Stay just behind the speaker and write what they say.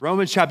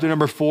Romans chapter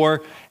number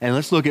 4, and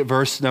let's look at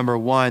verse number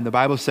 1. The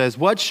Bible says,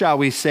 "What shall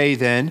we say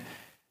then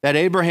that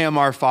Abraham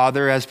our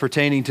father as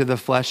pertaining to the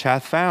flesh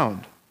hath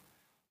found?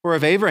 For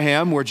if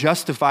Abraham were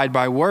justified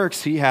by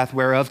works, he hath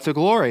whereof to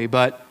glory,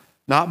 but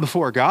not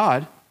before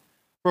God.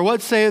 For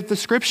what saith the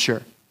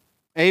scripture?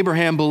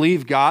 Abraham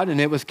believed God,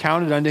 and it was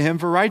counted unto him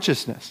for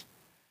righteousness.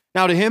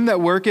 Now to him that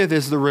worketh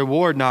is the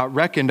reward not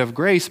reckoned of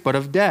grace, but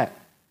of debt.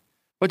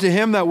 But to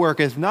him that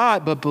worketh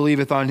not, but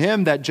believeth on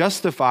him that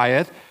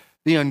justifieth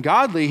the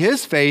ungodly,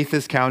 his faith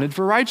is counted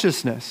for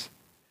righteousness.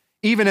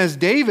 Even as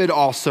David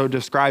also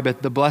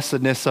describeth the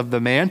blessedness of the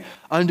man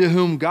unto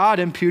whom God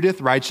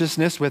imputeth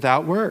righteousness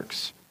without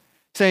works,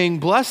 saying,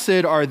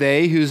 Blessed are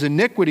they whose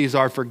iniquities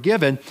are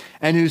forgiven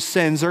and whose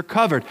sins are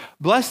covered.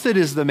 Blessed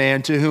is the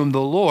man to whom the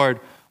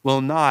Lord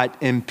will not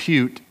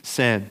impute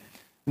sin."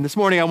 And this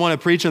morning I want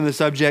to preach on the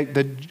subject,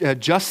 the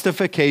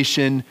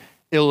justification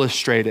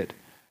illustrated.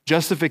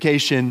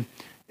 Justification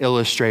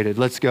illustrated.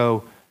 Let's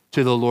go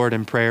to the Lord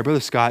in prayer.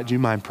 Brother Scott, do you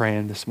mind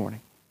praying this morning?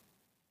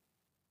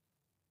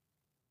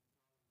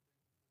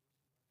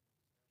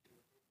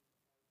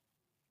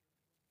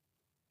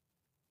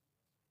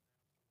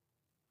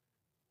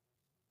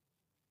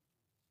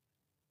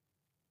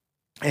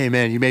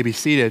 Amen. You may be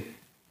seated.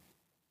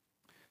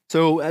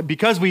 So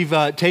because we've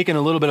taken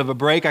a little bit of a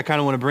break, I kind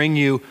of want to bring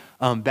you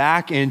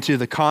back into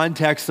the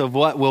context of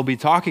what we'll be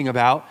talking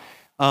about.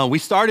 We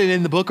started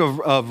in the book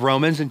of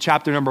Romans in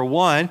chapter number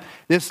 1.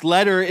 This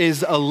letter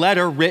is a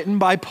letter written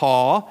by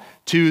Paul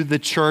to the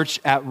church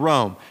at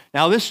Rome.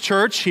 Now, this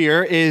church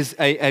here is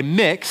a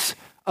mix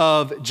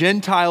of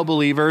Gentile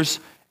believers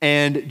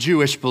and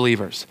Jewish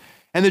believers.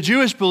 And the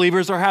Jewish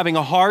believers are having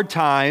a hard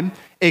time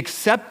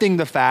accepting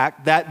the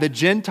fact that the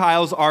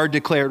Gentiles are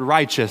declared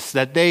righteous,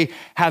 that they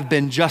have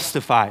been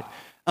justified,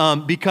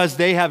 because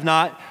they have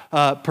not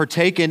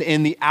partaken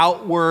in the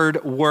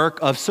outward work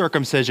of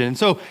circumcision. And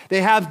so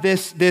they have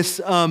this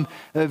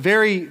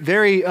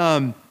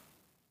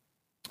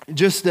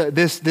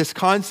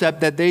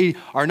concept that they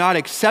are not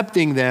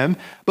accepting them.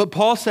 But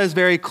Paul says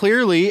very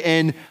clearly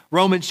in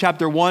Romans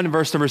chapter 1,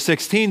 verse number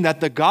 16,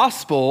 that the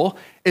gospel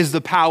is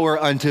the power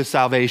unto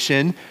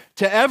salvation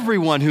to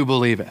everyone who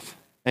believeth.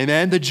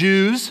 Amen? The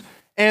Jews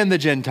and the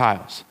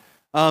Gentiles.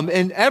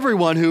 And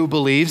everyone who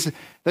believes,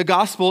 the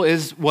gospel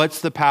is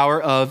what's the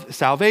power of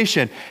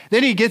salvation.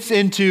 Then he gets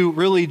into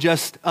really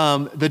just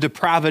the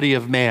depravity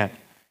of man.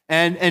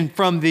 And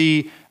from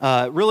the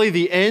really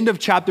the end of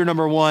chapter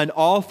number 1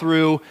 all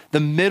through the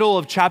middle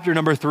of chapter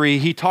number 3,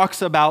 he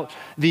talks about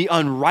the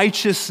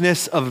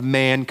unrighteousness of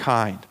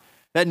mankind.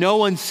 That no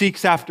one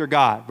seeks after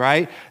God,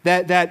 right?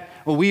 That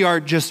we are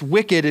just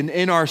wicked and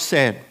in our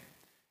sin.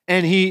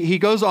 And he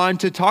goes on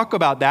to talk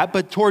about that.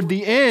 But toward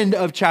the end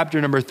of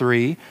chapter number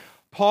 3,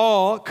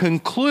 Paul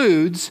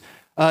concludes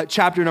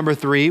chapter number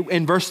 3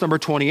 in verse number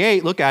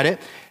 28. Look at it.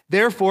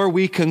 Therefore,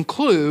 we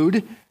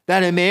conclude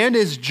that a man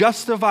is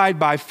justified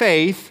by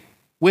faith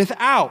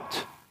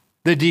without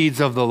the deeds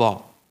of the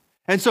law.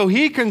 And so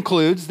he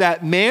concludes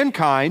that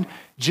mankind,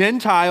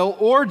 Gentile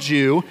or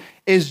Jew,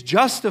 is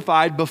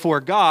justified before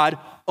God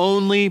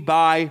only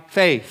by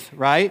faith,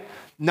 right?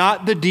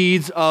 Not the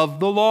deeds of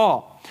the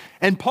law.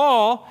 And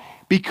Paul,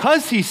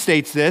 because he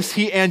states this,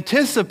 he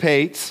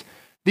anticipates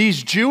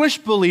these Jewish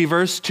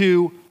believers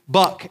to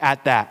buck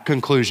at that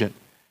conclusion,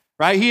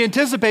 right? He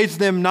anticipates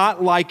them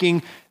not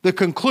liking the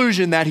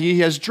conclusion that he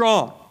has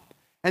drawn.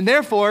 And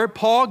therefore,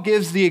 Paul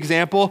gives the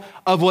example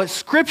of what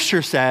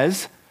Scripture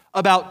says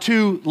about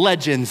two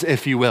legends,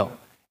 if you will,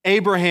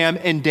 Abraham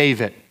and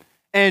David,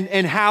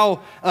 and how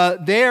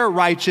their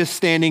righteous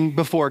standing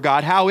before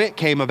God, how it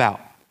came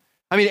about.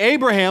 I mean,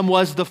 Abraham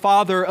was the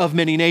father of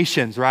many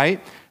nations,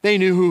 right? They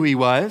knew who he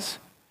was.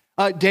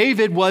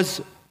 David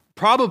was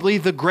probably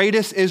the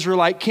greatest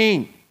Israelite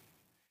king.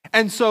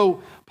 And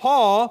so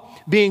Paul,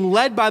 being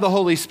led by the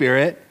Holy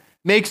Spirit,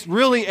 makes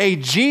really a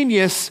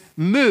genius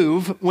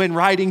move when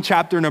writing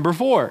chapter number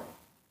 4.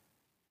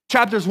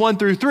 Chapters 1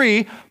 through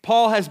 3,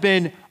 Paul has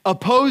been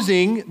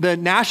opposing the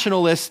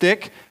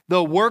nationalistic,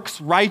 the works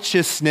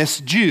righteousness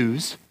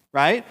Jews,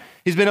 right?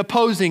 He's been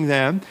opposing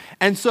them.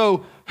 And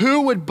so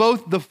who would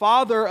both the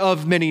father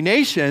of many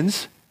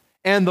nations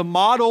and the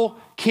model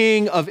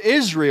king of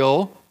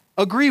Israel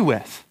agree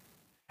with?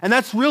 And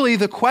that's really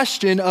the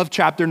question of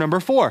chapter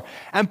number 4.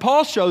 And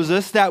Paul shows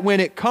us that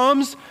when it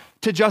comes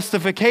to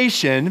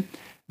justification,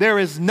 there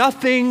is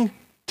nothing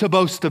to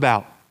boast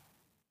about.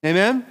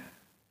 Amen?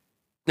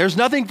 There's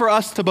nothing for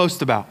us to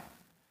boast about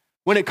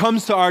when it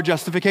comes to our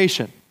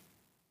justification.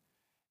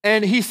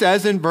 And he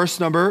says in verse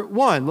number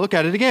 1, look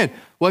at it again.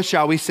 What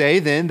shall we say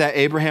then that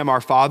Abraham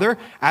our father,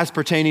 as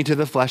pertaining to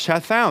the flesh,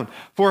 hath found?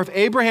 For if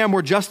Abraham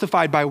were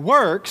justified by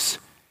works,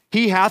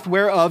 he hath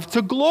whereof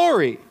to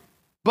glory,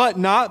 but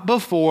not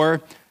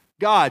before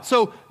God.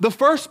 So the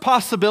first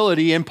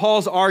possibility in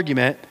Paul's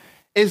argument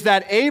is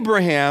that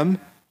Abraham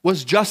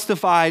was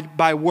justified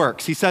by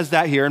works. He says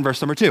that here in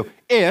verse number 2.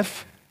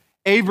 If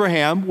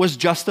Abraham was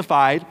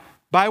justified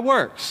by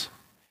works.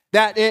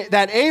 That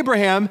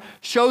Abraham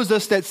shows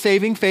us that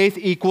saving faith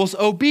equals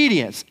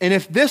obedience. And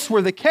if this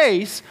were the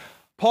case,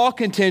 Paul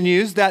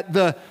continues that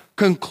the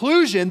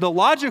conclusion, the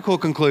logical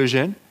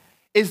conclusion,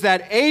 is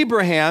that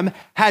Abraham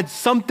had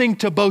something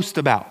to boast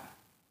about.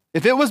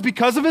 If it was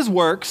because of his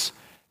works,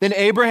 then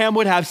Abraham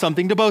would have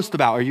something to boast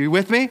about. Are you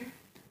with me?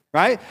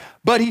 Right?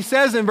 But he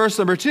says in verse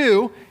number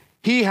 2,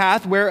 he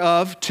hath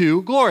whereof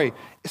to glory.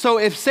 So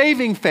if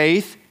saving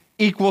faith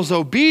equals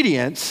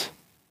obedience,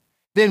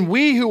 then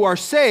we who are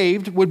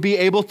saved would be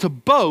able to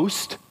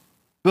boast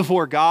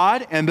before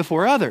God and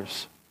before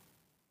others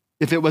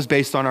if it was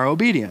based on our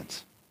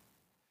obedience.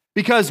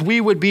 Because we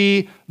would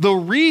be the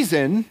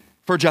reason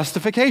for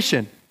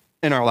justification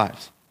in our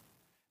lives,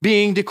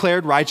 being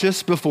declared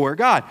righteous before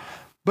God.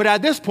 But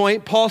at this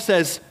point, Paul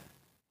says,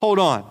 hold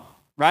on,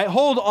 right?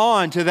 Hold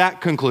on to that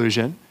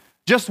conclusion.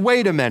 Just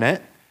wait a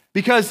minute,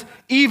 because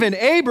even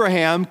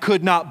Abraham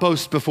could not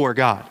boast before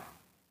God.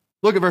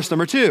 Look at verse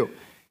number 2.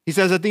 He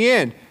says at the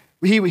end,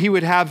 he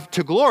would have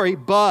to glory,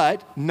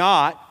 but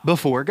not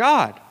before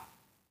God.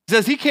 He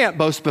says he can't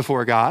boast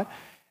before God.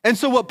 And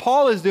so what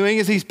Paul is doing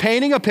is he's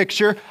painting a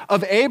picture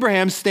of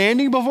Abraham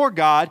standing before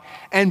God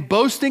and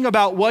boasting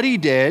about what he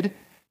did,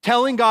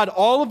 telling God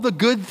all of the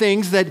good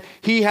things that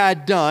he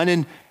had done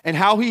and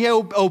how he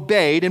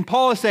obeyed. And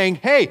Paul is saying,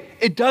 hey,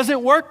 it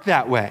doesn't work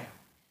that way.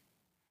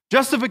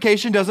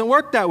 Justification doesn't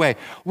work that way.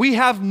 We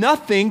have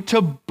nothing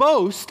to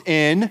boast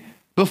in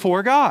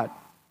before God.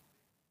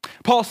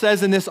 Paul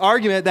says in this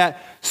argument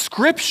that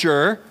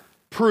Scripture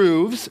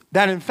proves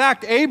that in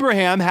fact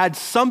Abraham had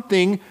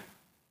nothing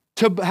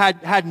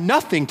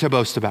to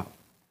boast about.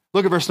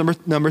 Look at verse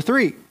number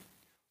 3.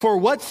 For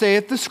what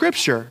saith the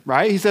Scripture,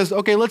 right? He says,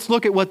 okay, let's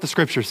look at what the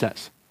Scripture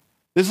says.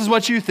 This is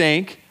what you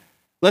think.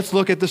 Let's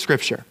look at the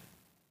Scripture.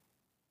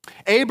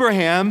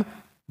 Abraham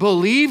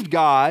believed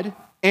God,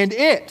 and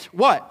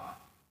what?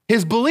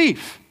 His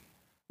belief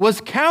was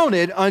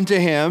counted unto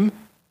him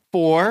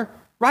for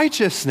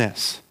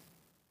righteousness.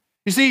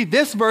 You see,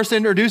 this verse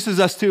introduces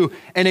us to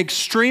an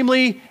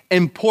extremely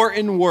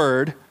important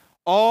word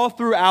all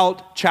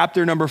throughout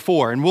chapter number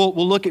 4. And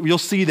you'll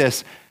see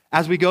this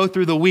as we go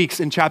through the weeks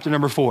in chapter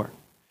number 4.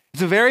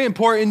 It's a very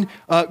important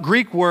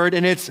Greek word,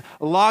 and it's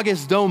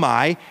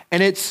logisdomai,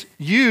 and it's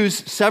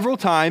used several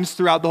times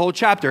throughout the whole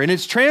chapter. And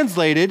it's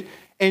translated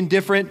in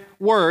different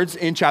words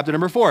in chapter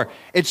number 4.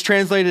 It's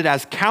translated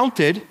as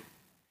counted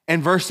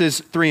in verses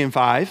 3 and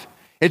 5.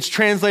 It's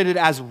translated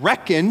as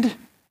reckoned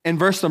in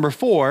verse number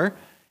 4.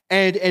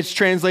 And it's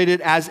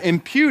translated as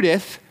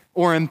imputeth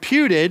or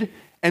imputed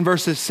in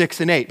verses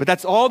 6 and 8. But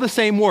that's all the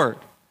same word.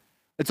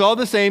 It's all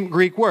the same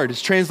Greek word.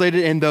 It's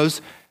translated in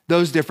those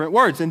different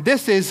words. And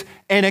this is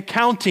an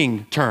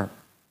accounting term.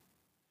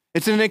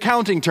 It's an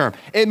accounting term.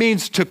 It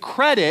means to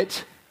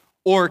credit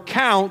or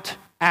count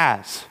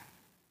as.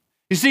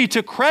 You see,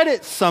 to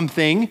credit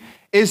something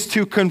is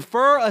to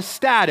confer a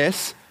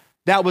status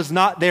that was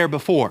not there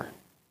before.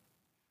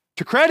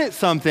 To credit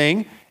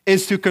something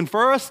is to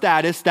confer a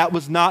status that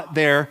was not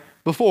there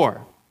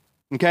before.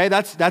 Okay,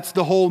 that's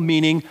the whole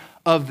meaning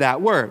of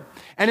that word.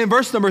 And in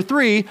verse number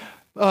 3,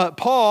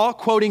 Paul,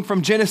 quoting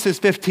from Genesis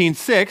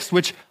 15:6,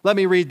 which let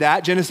me read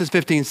that. Genesis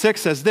 15:6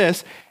 says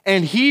this,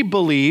 and he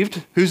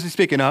believed, who's he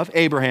speaking of?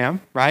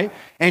 Abraham, right?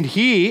 And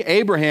he,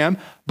 Abraham,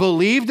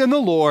 believed in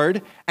the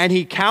Lord, and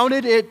he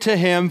counted it to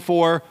him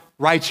for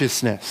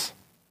righteousness.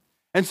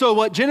 And so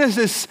what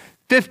Genesis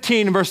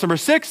 15 verse number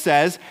 6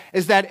 says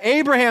is that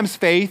Abraham's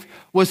faith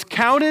was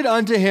counted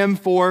unto him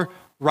for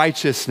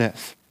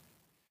righteousness.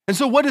 And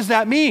so what does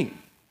that mean?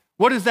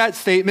 What does that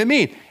statement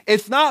mean?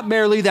 It's not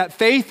merely that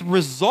faith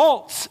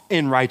results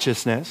in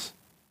righteousness.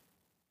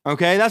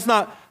 Okay, that's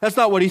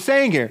not what he's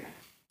saying here.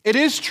 It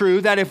is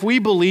true that if we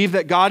believe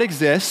that God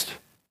exists,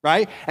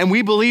 right, and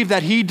we believe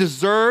that he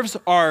deserves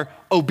our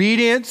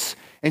obedience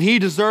and he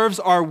deserves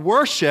our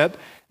worship,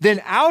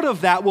 then out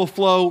of that will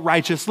flow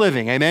righteous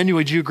living. Amen?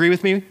 Would you agree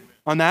with me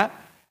on that?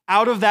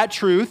 Out of that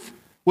truth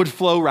would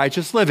flow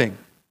righteous living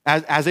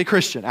as a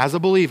Christian, as a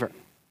believer.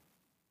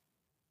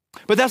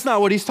 But that's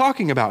not what he's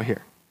talking about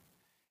here.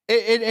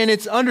 And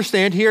it's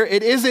understand here,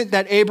 it isn't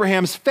that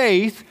Abraham's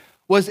faith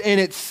was in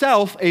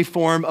itself a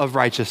form of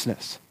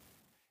righteousness.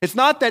 It's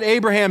not that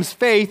Abraham's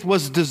faith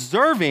was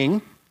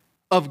deserving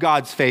of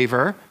God's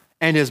favor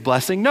and his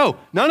blessing. No,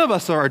 none of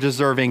us are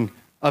deserving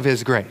of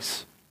his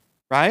grace,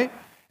 right?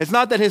 It's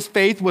not that his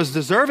faith was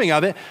deserving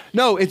of it.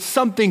 No, it's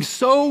something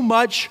so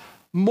much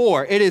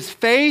more. It is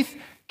faith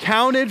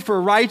counted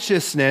for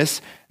righteousness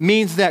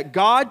means that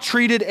God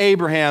treated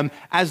Abraham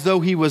as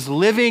though he was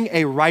living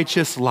a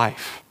righteous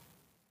life.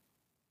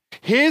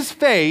 His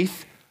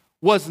faith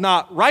was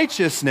not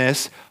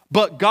righteousness,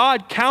 but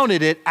God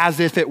counted it as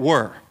if it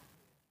were.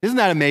 Isn't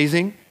that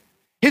amazing?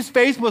 His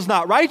faith was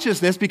not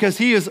righteousness because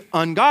he is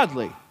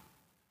ungodly,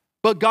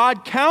 but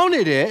God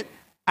counted it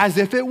as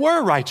if it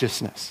were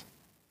righteousness.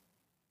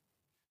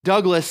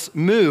 Douglas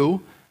Moo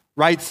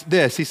writes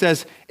this. He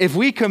says, if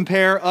we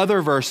compare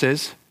other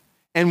verses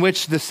in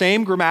which the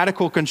same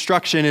grammatical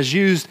construction is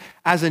used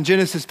as in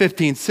Genesis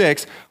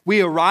 15:6, we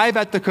arrive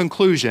at the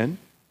conclusion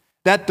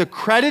that the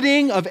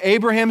crediting of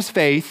Abraham's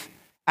faith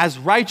as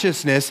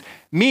righteousness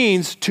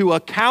means to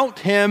account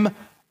him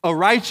a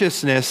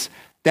righteousness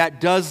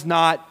that does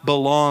not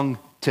belong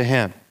to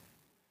him.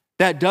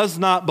 That does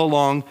not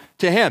belong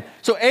to him.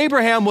 So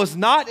Abraham was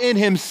not in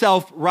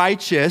himself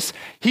righteous.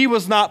 He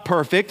was not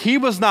perfect. He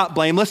was not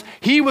blameless.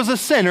 He was a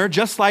sinner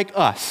just like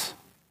us.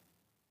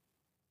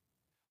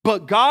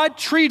 But God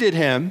treated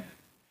him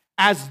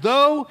as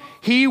though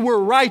he were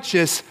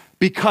righteous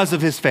because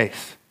of his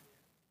faith.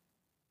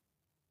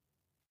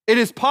 It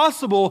is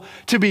possible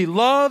to be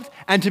loved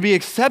and to be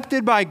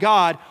accepted by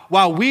God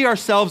while we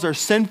ourselves are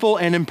sinful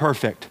and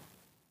imperfect.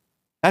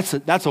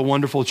 That's a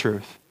wonderful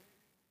truth.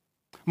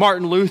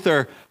 Martin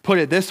Luther put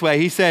it this way.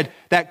 He said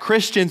that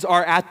Christians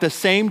are at the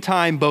same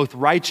time both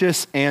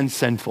righteous and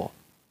sinful.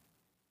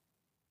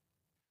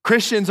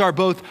 Christians are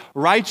both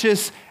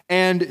righteous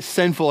and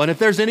sinful. And if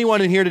there's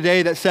anyone in here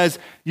today that says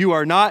you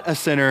are not a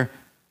sinner,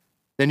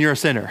 then you're a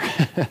sinner.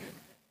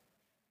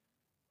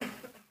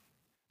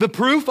 The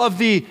proof of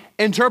the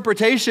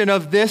interpretation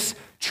of this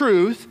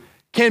truth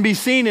can be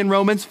seen in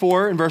Romans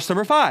 4 and verse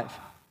number 5.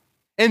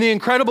 In the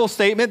incredible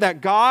statement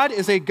that God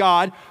is a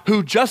God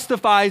who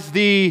justifies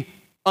the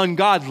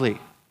ungodly.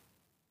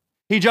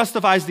 He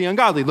justifies the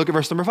ungodly. Look at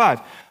verse number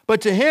 5. But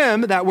to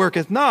him that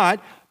worketh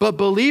not, but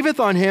believeth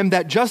on him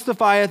that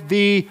justifieth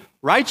the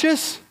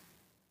righteous. Is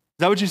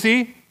that what you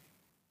see?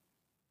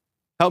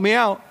 Help me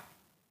out. Is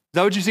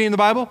that what you see in the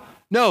Bible?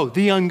 No,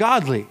 the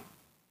ungodly.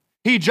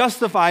 He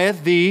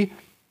justifieth the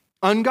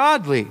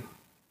ungodly.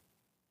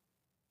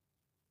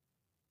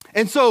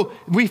 And so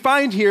we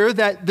find here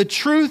that the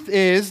truth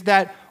is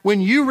that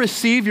when you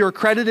receive your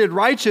credited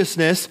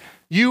righteousness,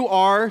 you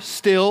are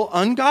still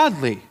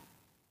ungodly.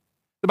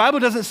 The Bible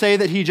doesn't say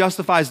that he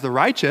justifies the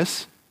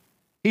righteous.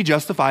 He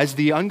justifies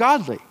the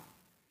ungodly.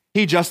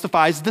 He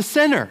justifies the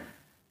sinner.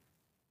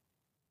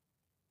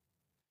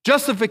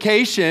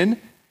 Justification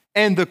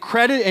and the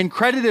credit and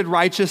credited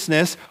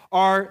righteousness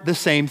are the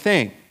same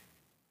thing.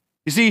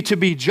 You see, to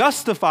be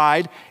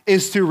justified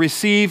is to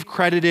receive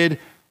credited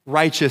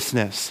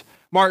righteousness.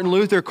 Martin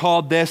Luther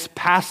called this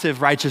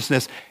passive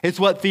righteousness. It's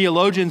what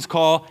theologians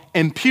call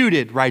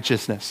imputed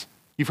righteousness.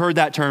 You've heard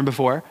that term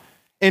before.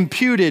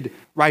 Imputed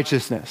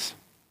righteousness.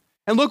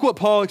 And look what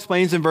Paul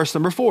explains in verse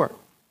number 4.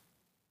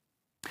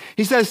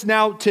 He says,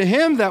 now to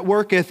him that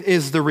worketh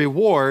is the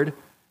reward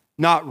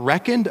not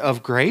reckoned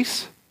of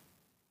grace,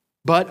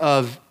 but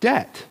of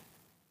debt.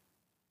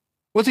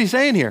 What's he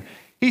saying here?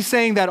 He's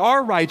saying that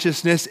our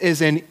righteousness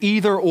is an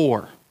either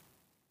or,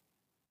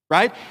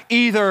 right?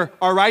 Either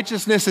our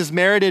righteousness is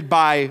merited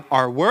by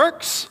our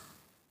works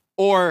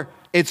or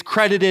it's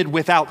credited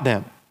without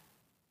them.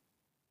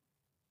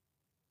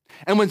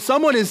 And when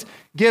someone is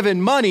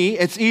given money,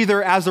 it's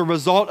either as a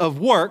result of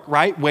work,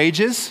 right?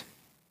 Wages,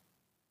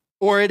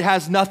 or it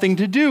has nothing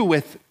to do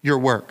with your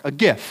work, a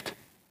gift,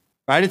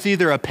 right? It's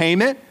either a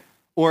payment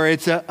or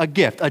it's a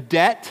gift, a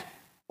debt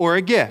or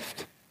a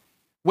gift.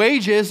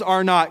 Wages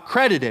are not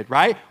credited,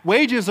 right?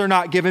 Wages are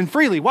not given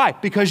freely. Why?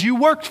 Because you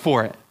worked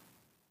for it.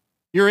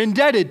 You're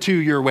indebted to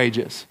your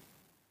wages,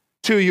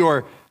 to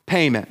your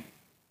payment,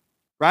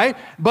 right?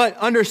 But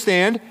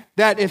understand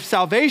that if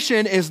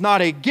salvation is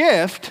not a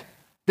gift,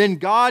 then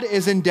God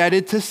is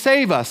indebted to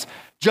save us,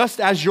 just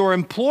as your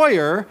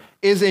employer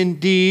is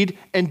indeed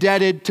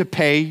indebted to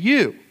pay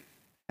you.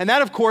 And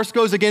that, of course,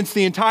 goes against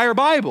the entire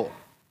Bible,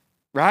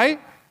 right?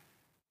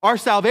 Our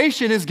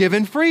salvation is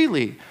given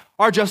freely.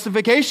 Our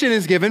justification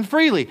is given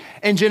freely.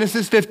 In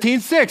Genesis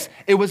 15:6,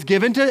 it was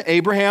given to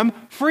Abraham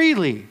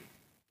freely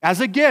as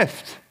a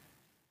gift.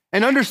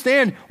 And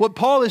understand what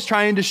Paul is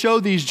trying to show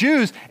these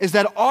Jews is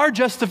that in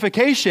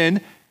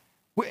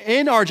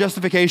our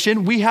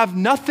justification, we have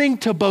nothing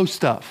to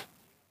boast of.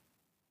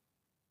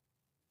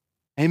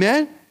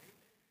 Amen?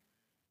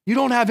 You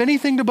don't have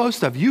anything to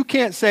boast of. You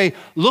can't say,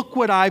 look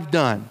what I've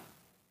done.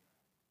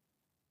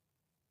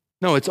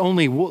 No, it's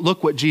only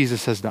look what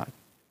Jesus has done.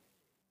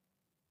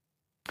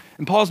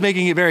 And Paul's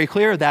making it very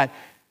clear that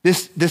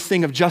this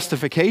thing of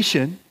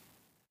justification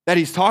that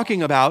he's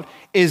talking about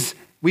is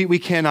we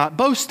cannot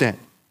boast in.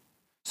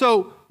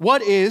 So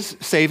what is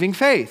saving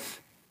faith?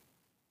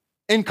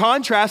 In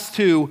contrast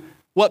to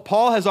what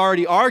Paul has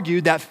already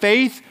argued, that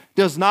faith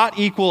does not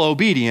equal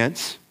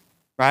obedience,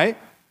 right?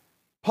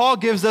 Paul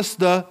gives us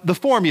the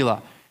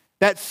formula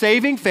that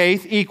saving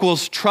faith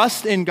equals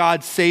trust in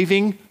God's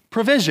saving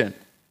provision.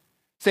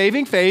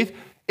 Saving faith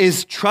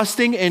is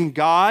trusting in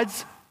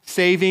God's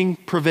saving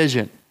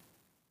provision.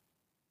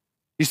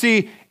 You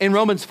see, in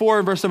Romans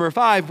 4, verse number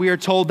 5, we are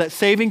told that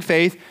saving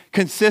faith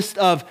consists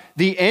of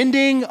the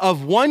ending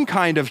of one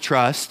kind of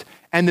trust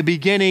and the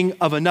beginning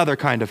of another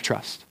kind of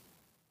trust.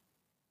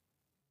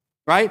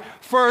 Right?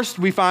 First,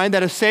 we find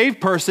that a saved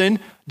person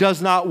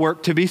does not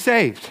work to be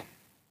saved.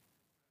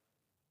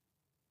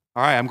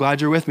 All right, I'm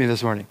glad you're with me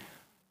this morning.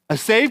 A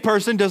saved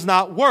person does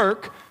not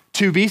work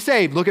to be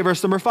saved. Look at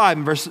verse number 5,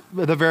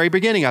 and the very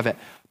beginning of it.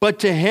 But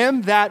to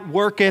him that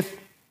worketh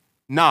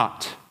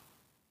not.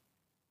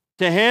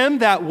 To him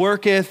that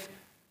worketh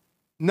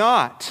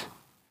not.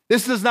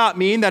 This does not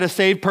mean that a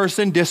saved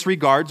person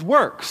disregards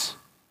works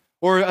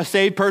or a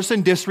saved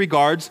person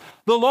disregards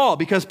the law,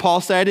 because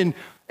Paul said in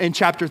in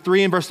chapter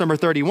 3 and verse number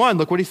 31.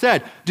 Look what he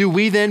said. Do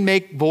we then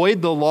make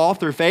void the law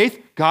through faith?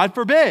 God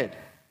forbid.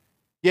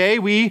 Yea,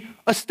 we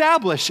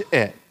establish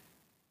it.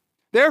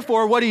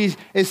 Therefore, what he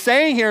is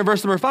saying here in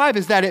verse number 5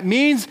 is that it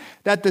means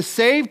that the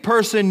saved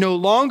person no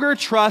longer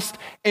trusts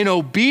in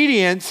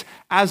obedience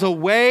as a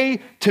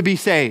way to be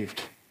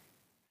saved.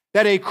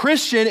 That a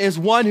Christian is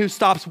one who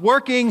stops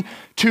working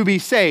to be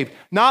saved,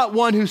 not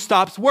one who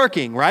stops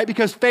working, right?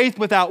 Because faith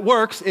without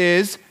works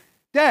is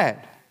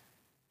dead.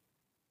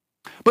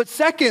 But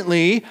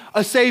secondly,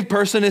 a saved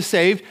person is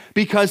saved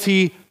because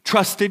he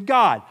trusted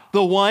God,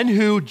 the one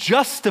who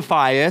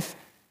justifieth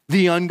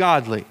the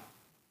ungodly.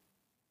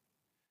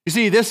 You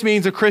see, this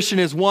means a Christian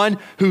is one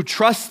who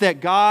trusts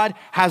that God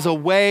has a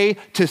way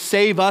to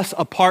save us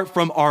apart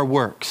from our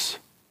works,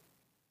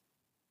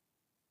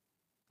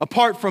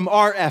 apart from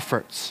our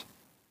efforts.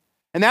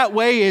 And that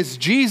way is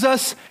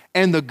Jesus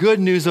and the good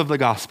news of the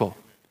gospel.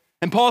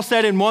 And Paul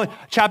said in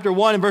chapter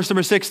 1 and verse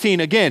number 16,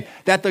 again,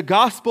 that the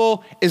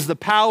gospel is the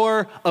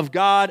power of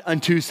God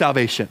unto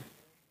salvation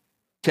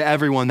to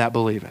everyone that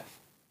believeth.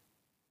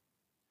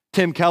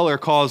 Tim Keller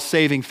calls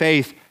saving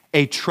faith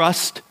a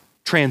trust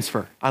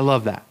transfer. I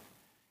love that.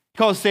 He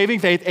calls saving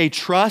faith a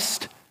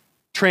trust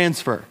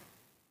transfer.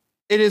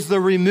 It is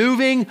the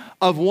removing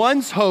of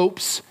one's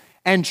hopes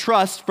and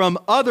trust from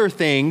other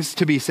things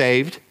to be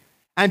saved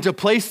and to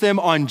place them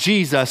on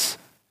Jesus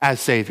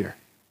as Savior.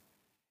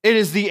 It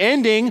is the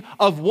ending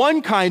of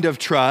one kind of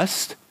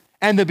trust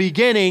and the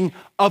beginning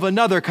of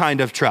another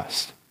kind of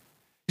trust.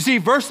 You see,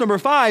 verse number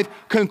 5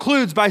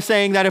 concludes by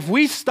saying that if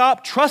we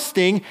stop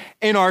trusting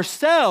in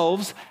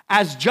ourselves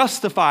as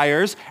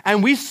justifiers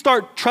and we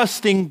start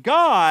trusting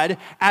God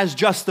as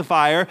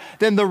justifier,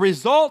 then the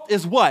result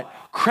is what?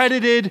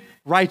 Credited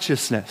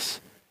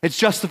righteousness. It's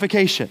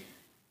justification.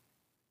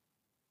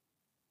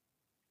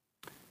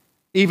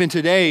 Even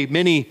today,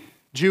 many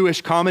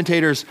Jewish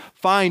commentators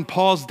find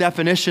Paul's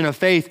definition of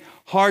faith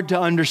hard to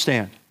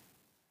understand.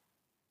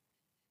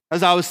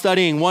 As I was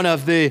studying, one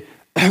of the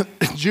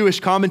Jewish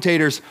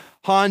commentators,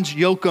 Hans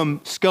Joachim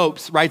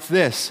Scopes, writes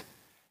this: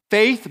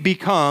 faith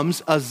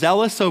becomes a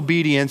zealous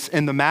obedience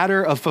in the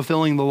matter of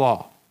fulfilling the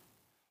law.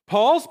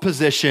 Paul's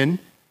position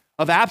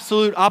of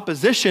absolute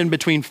opposition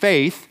between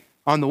faith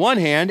on the one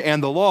hand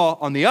and the law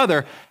on the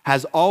other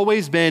has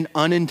always been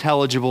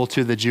unintelligible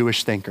to the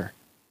Jewish thinker.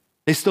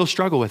 They still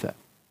struggle with it.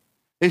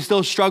 They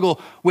still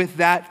struggle with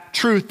that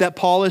truth that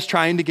Paul is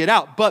trying to get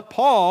out. But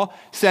Paul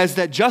says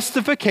that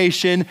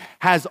justification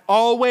has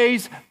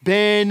always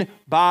been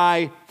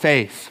by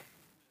faith.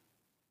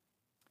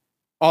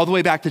 All the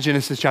way back to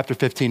Genesis chapter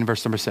 15,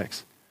 verse number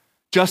 6.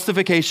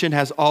 Justification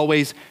has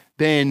always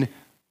been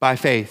by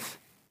faith.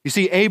 You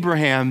see,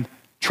 Abraham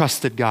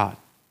trusted God.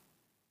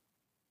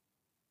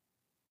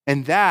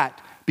 And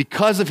that,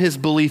 because of his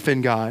belief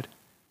in God,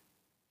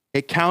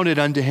 it counted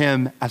unto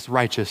him as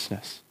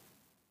righteousness.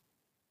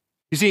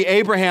 You see,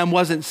 Abraham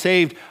wasn't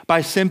saved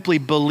by simply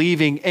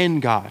believing in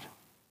God.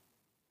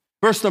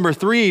 Verse number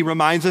 3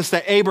 reminds us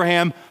that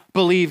Abraham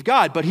believed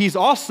God, but he's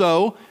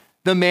also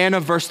the man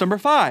of verse number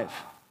 5,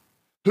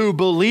 who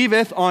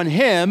believeth on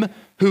him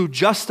who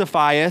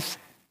justifieth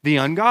the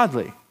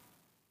ungodly.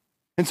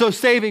 And so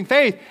saving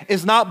faith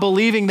is not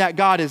believing that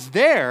God is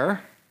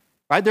there,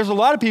 right? There's a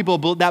lot of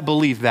people that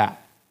believe that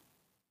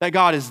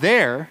God is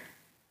there.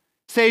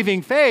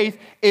 Saving faith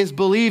is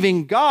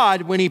believing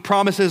God when he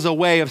promises a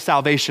way of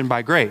salvation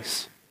by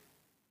grace.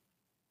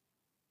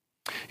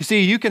 You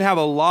see, you can have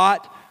a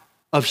lot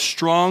of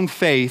strong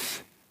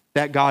faith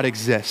that God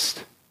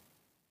exists.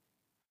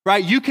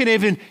 Right? You can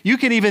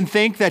even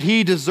think that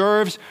he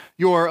deserves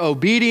your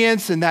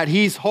obedience and that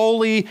he's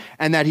holy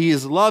and that he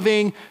is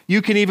loving.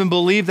 You can even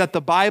believe that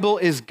the Bible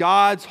is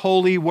God's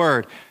holy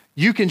word.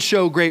 You can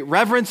show great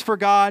reverence for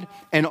God,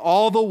 and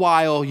all the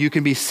while you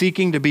can be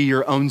seeking to be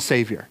your own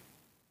savior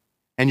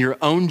and your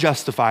own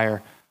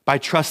justifier by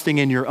trusting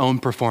in your own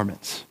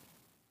performance.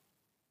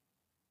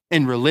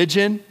 In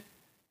religion,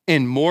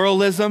 in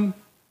moralism,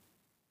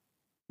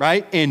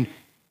 right? In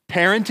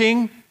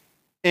parenting,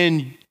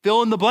 in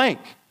fill in the blank.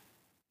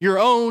 Your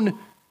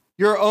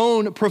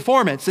own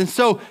performance. And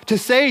so to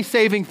say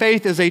saving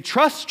faith is a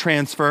trust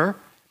transfer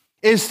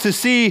is to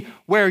see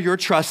where your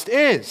trust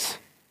is.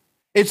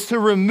 It's to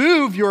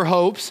remove your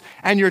hopes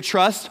and your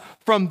trust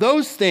from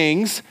those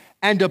things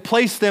and to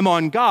place them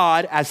on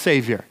God as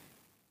Savior.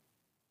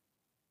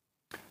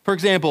 For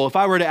example, if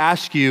I were to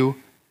ask you,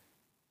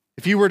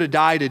 if you were to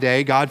die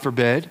today, God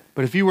forbid,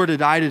 but if you were to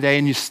die today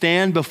and you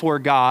stand before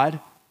God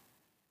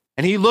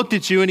and he looked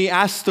at you and he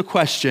asked the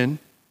question,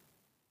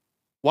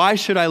 why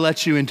should I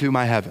let you into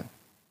my heaven?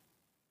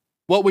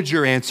 What would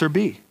your answer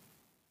be?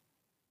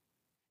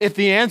 If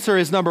the answer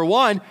is number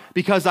 1,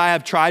 because I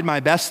have tried my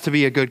best to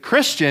be a good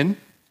Christian,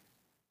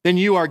 then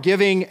you are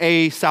giving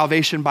a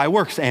salvation by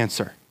works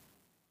answer.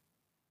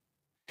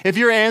 If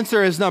your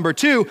answer is number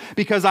 2,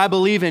 because I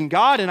believe in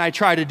God and I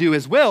try to do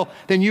his will,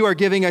 then you are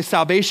giving a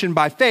salvation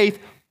by faith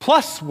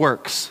plus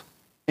works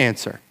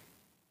answer.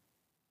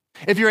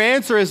 If your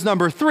answer is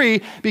number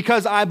 3,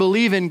 because I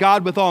believe in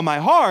God with all my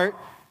heart,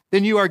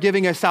 then you are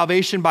giving a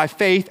salvation by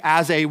faith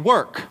as a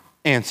work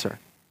answer.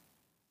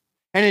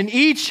 And in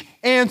each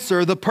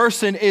answer, the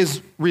person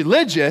is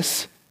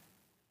religious,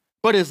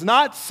 but is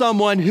not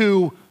someone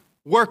who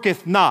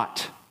worketh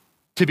not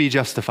to be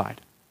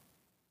justified.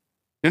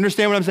 You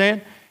understand what I'm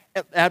saying?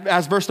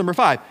 As verse number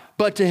 5,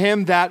 but to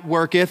him that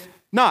worketh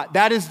not.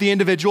 That is the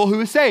individual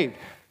who is saved,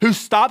 who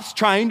stops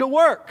trying to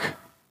work.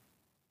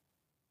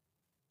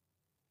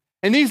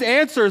 And these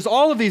answers,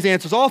 all of these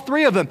answers, all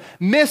three of them,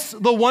 miss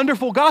the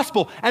wonderful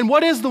gospel. And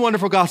what is the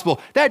wonderful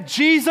gospel? That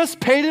Jesus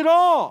paid it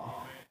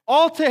all.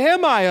 All to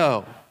him I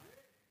owe.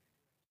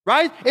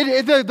 Right?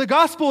 The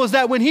gospel is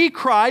that when he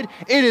cried,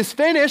 "It is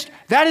finished,"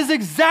 that is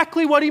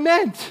exactly what he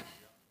meant.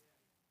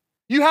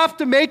 You have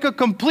to make a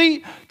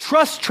complete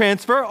trust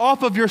transfer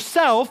off of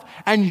yourself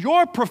and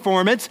your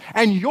performance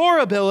and your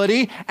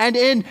ability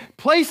and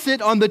place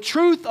it on the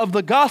truth of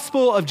the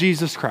gospel of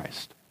Jesus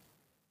Christ.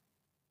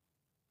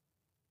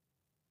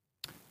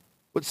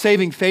 What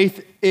saving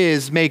faith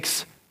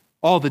makes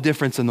all the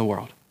difference in the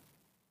world.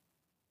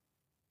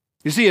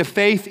 You see, if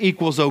faith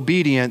equals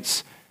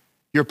obedience,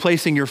 you're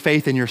placing your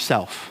faith in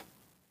yourself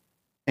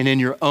and in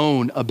your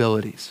own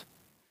abilities.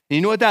 And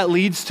you know what that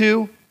leads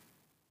to?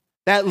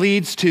 That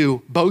leads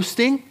to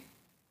boasting.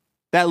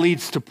 That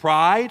leads to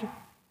pride.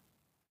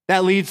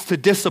 That leads to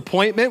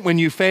disappointment when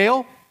you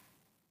fail.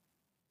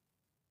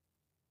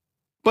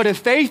 But if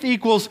faith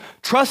equals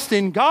trust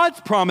in God's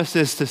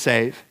promises to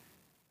save,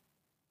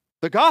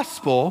 the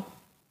gospel,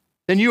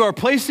 then you are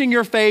placing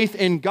your faith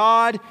in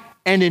God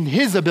and in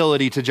his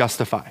ability to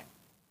justify.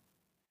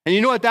 And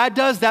you know what that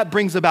does? That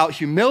brings about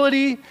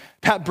humility.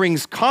 That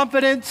brings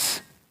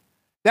confidence.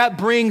 That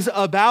brings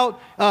about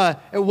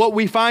what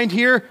we find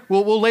here.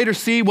 We'll later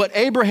see what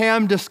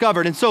Abraham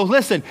discovered. And so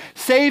listen,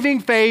 saving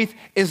faith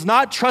is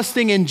not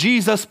trusting in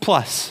Jesus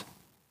plus.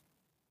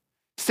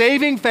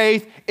 Saving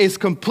faith is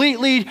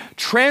completely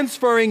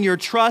transferring your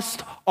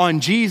trust on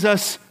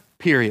Jesus,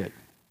 period.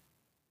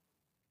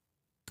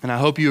 And I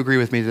hope you agree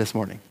with me this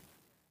morning.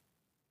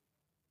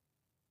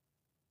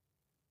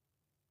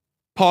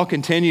 Paul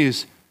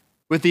continues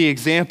with the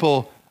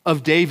example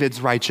of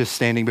David's righteous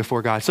standing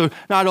before God. So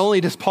not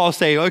only does Paul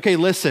say, okay,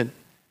 listen,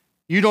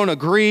 you don't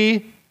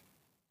agree.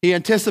 He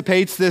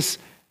anticipates this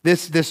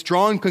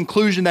drawn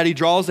conclusion that he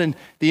draws in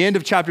the end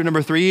of chapter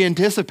number 3. He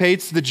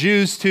anticipates the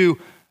Jews to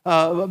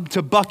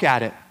buck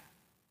at it,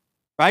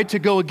 right? To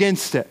go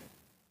against it.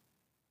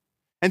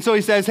 And so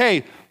he says,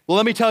 hey, well,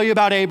 let me tell you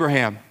about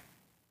Abraham.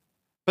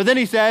 But then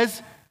he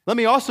says, let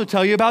me also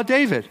tell you about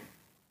David,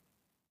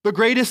 the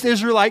greatest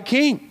Israelite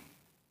king.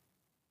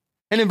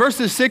 And in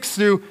verses 6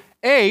 through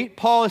 8,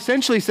 Paul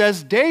essentially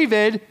says,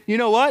 David, you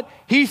know what?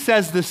 He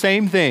says the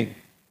same thing.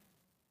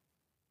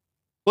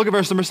 Look at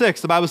verse number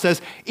 6. The Bible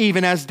says,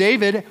 even as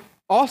David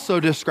also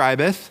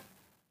describeth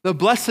the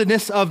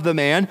blessedness of the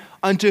man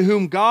unto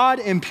whom God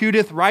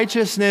imputeth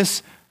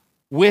righteousness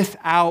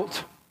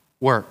without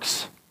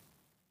works.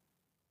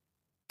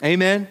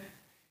 Amen?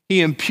 He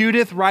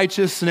imputeth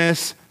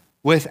righteousness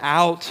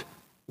without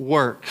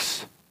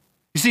works.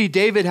 You see,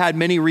 David had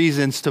many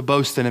reasons to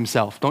boast in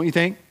himself, don't you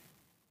think?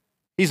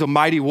 He's a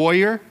mighty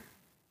warrior,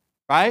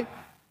 right?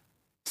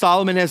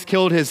 Solomon has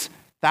killed his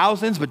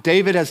thousands, but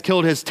David has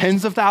killed his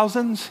tens of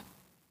thousands,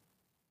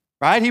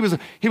 right? He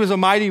was a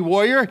mighty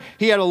warrior.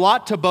 He had a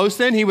lot to boast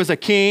in. He was a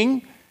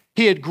king.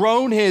 He had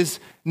grown his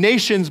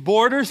nation's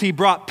borders. He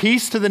brought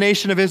peace to the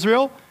nation of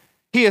Israel.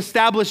 He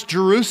established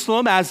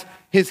Jerusalem as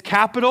his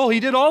capital.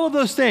 He did all of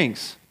those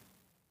things.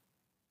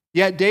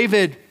 Yet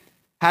David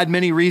had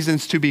many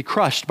reasons to be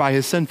crushed by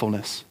his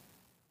sinfulness.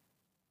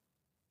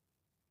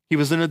 He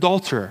was an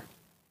adulterer.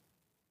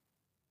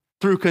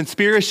 Through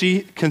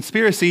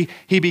conspiracy,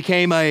 he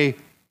became a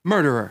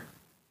murderer.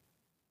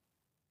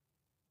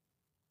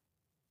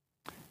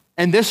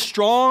 And this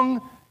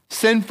strong,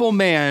 sinful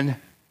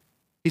man,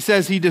 he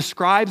says he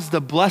describes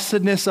the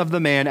blessedness of the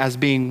man as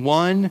being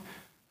one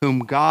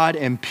whom God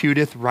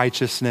imputeth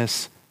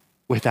righteousness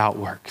without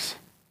works.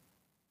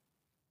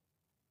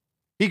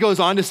 He goes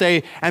on to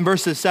say, in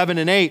verses 7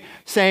 and 8,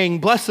 saying,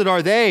 blessed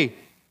are they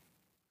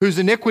whose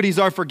iniquities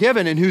are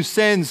forgiven and whose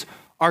sins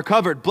are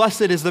covered.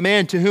 Blessed is the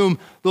man to whom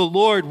the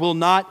Lord will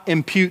not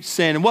impute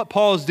sin. And what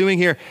Paul is doing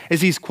here is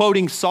he's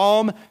quoting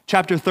Psalm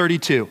chapter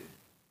 32,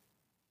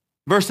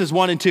 verses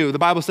 1 and 2. The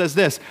Bible says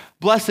this,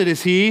 blessed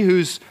is he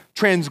whose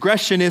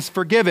transgression is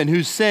forgiven,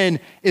 whose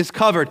sin is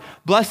covered.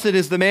 Blessed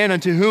is the man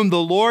unto whom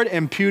the Lord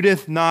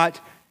imputeth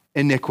not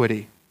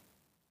iniquity.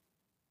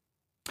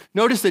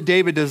 Notice that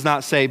David does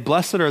not say,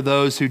 blessed are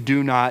those who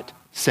do not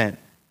sin.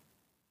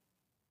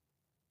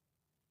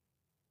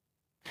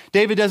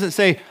 David doesn't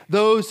say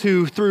those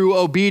who through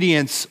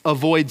obedience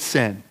avoid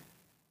sin.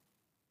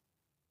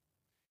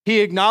 He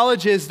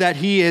acknowledges that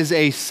he is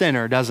a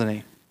sinner, doesn't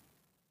he?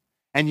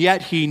 And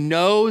yet he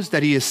knows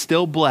that he is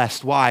still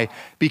blessed. Why?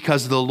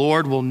 Because the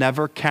Lord will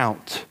never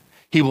count.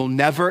 He will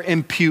never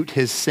impute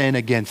his sin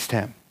against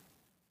him.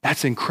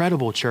 That's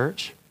incredible,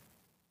 church.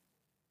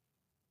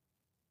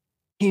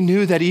 He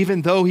knew that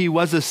even though he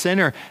was a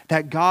sinner,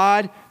 that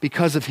God,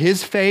 because of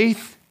his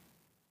faith,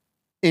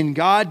 in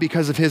God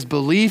because of his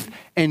belief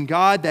in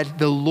God that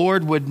the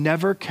Lord would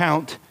never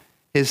count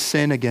his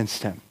sin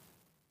against him.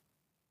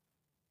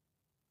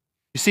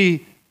 You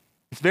see,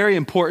 it's very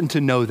important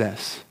to know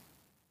this,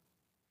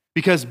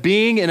 because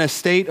being in a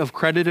state of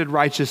credited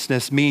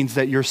righteousness means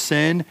that your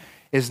sin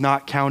is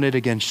not counted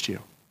against you.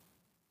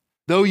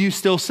 Though you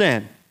still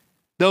sin,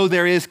 though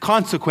there is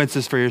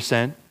consequences for your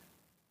sin,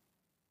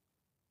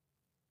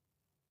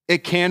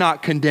 it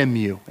cannot condemn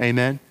you.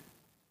 Amen?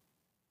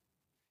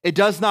 It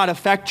does not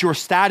affect your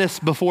status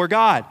before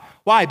God.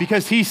 Why?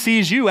 Because he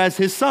sees you as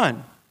his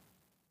son.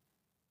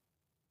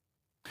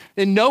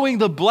 And knowing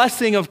the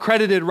blessing of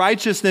credited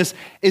righteousness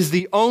is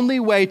the only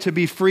way to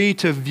be free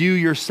to view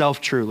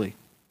yourself truly.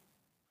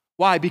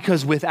 Why?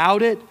 Because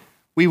without it,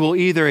 we will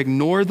either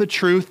ignore the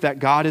truth that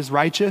God is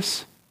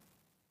righteous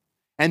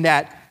and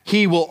that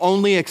he will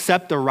only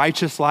accept the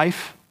righteous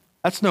life.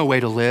 That's no way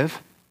to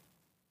live.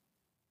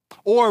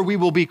 Or we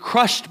will be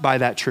crushed by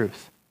that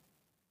truth.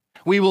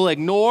 We will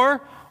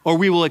ignore or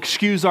we will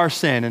excuse our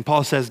sin. And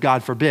Paul says,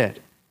 God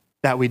forbid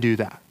that we do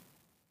that.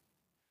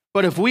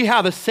 But if we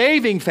have a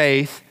saving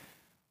faith,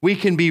 we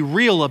can be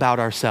real about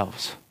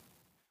ourselves.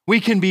 We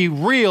can be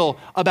real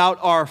about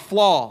our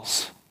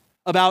flaws,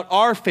 about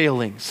our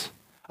failings,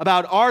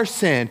 about our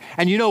sin.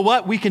 And you know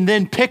what? We can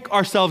then pick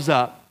ourselves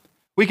up.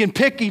 We can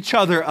pick each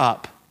other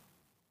up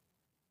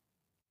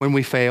when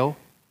we fail.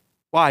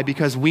 Why?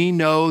 Because we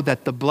know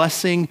that the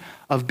blessing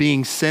of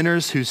being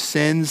sinners whose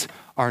sins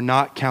are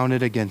not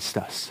counted against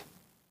us.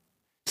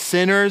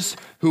 Sinners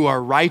who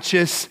are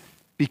righteous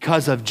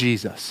because of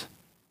Jesus.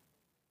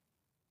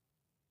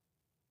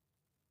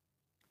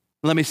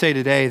 Let me say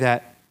today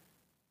that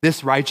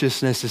this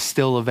righteousness is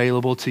still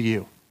available to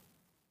you.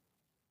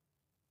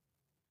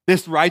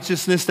 This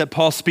righteousness that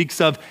Paul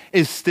speaks of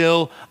is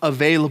still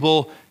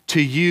available to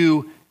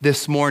you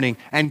this morning.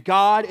 And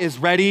God is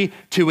ready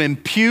to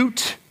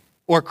impute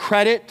or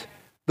credit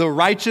the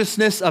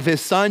righteousness of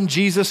his son,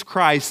 Jesus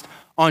Christ,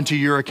 onto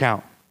your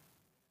account.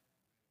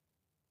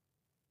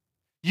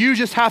 You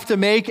just have to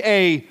make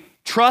a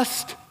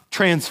trust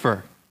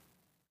transfer,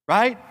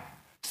 right?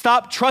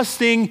 Stop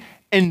trusting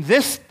in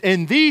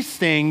these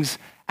things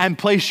and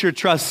place your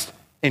trust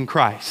in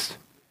Christ.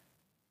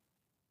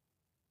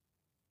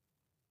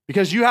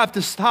 Because you have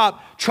to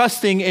stop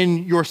trusting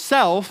in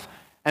yourself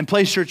and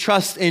place your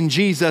trust in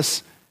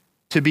Jesus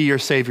to be your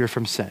Savior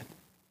from sin.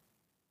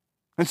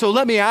 And so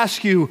let me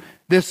ask you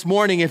this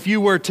morning, if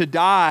you were to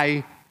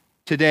die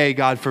today,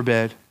 God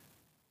forbid,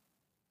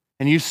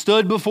 and you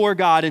stood before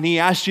God and he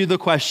asked you the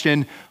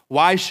question,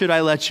 why should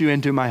I let you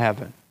into my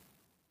heaven?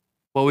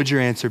 What would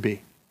your answer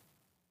be?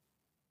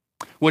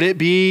 Would it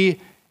be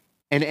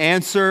an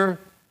answer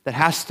that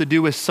has to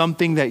do with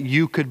something that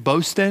you could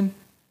boast in?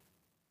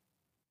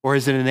 Or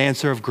is it an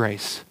answer of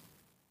grace?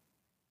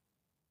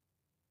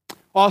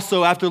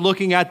 Also, after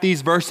looking at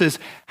these verses,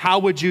 how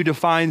would you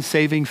define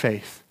saving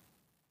faith?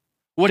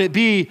 Would it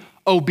be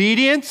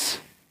obedience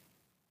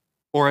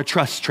or a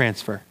trust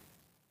transfer?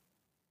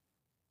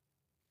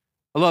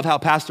 I love how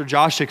Pastor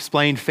Josh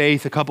explained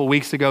faith a couple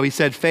weeks ago. He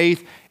said,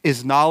 faith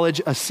is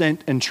knowledge,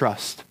 assent, and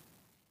trust.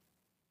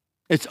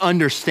 It's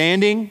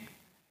understanding,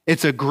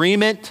 it's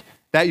agreement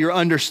that your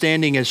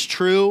understanding is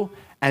true,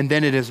 and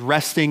then it is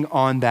resting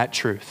on that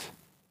truth.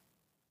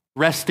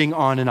 Resting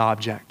on an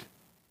object.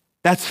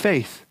 That's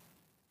faith.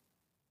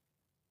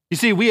 You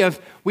see, we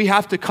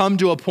have to come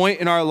to a point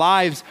in our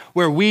lives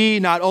where we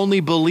not only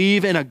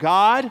believe in a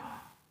God,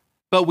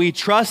 but we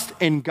trust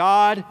in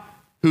God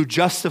who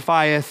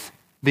justifieth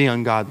the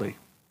ungodly.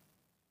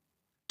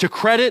 To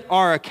credit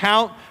our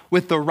account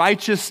with the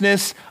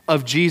righteousness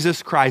of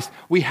Jesus Christ,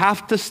 we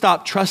have to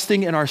stop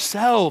trusting in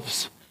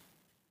ourselves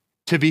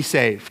to be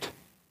saved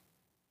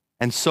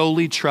and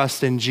solely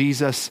trust in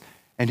Jesus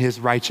and his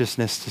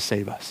righteousness to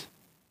save us.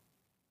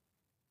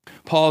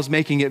 Paul's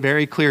making it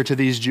very clear to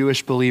these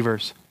Jewish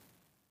believers.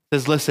 He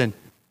says, listen,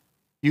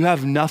 you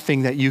have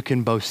nothing that you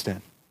can boast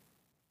in.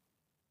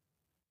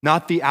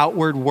 Not the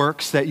outward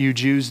works that you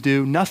Jews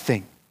do,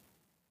 nothing.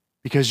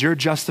 Because your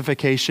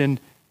justification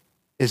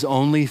is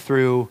only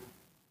through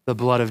the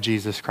blood of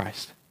Jesus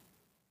Christ.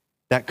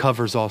 That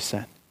covers all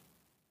sin.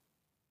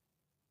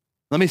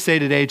 Let me say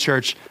today,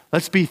 church,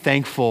 let's be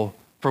thankful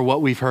for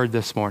what we've heard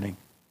this morning.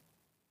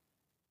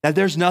 That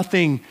there's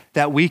nothing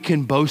that we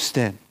can boast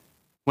in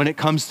when it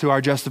comes to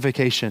our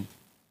justification,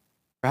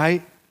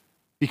 right?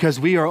 Because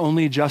we are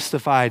only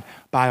justified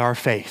by our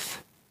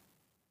faith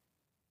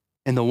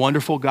in the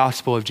wonderful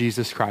gospel of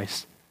Jesus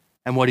Christ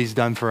and what he's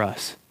done for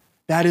us.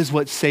 That is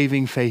what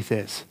saving faith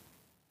is.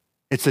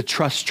 It's a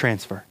trust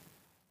transfer.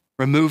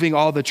 Removing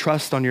all the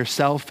trust on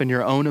yourself and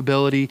your own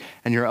ability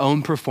and your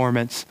own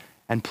performance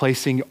and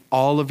placing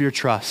all of your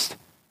trust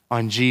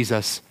on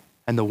Jesus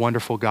and the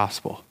wonderful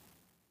gospel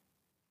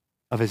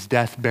of his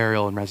death,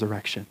 burial, and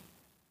resurrection.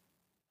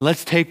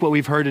 Let's take what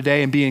we've heard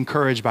today and be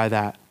encouraged by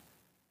that,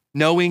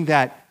 knowing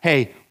that,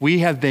 hey, we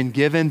have been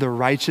given the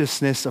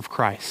righteousness of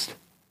Christ.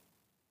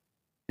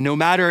 And no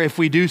matter if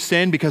we do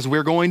sin, because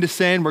we're going to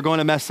sin, we're going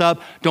to mess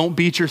up, don't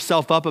beat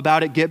yourself up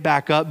about it. Get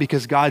back up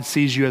because God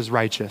sees you as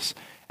righteous.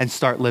 and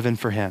start living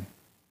for him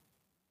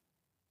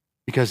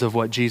because of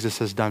what Jesus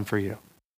has done for you.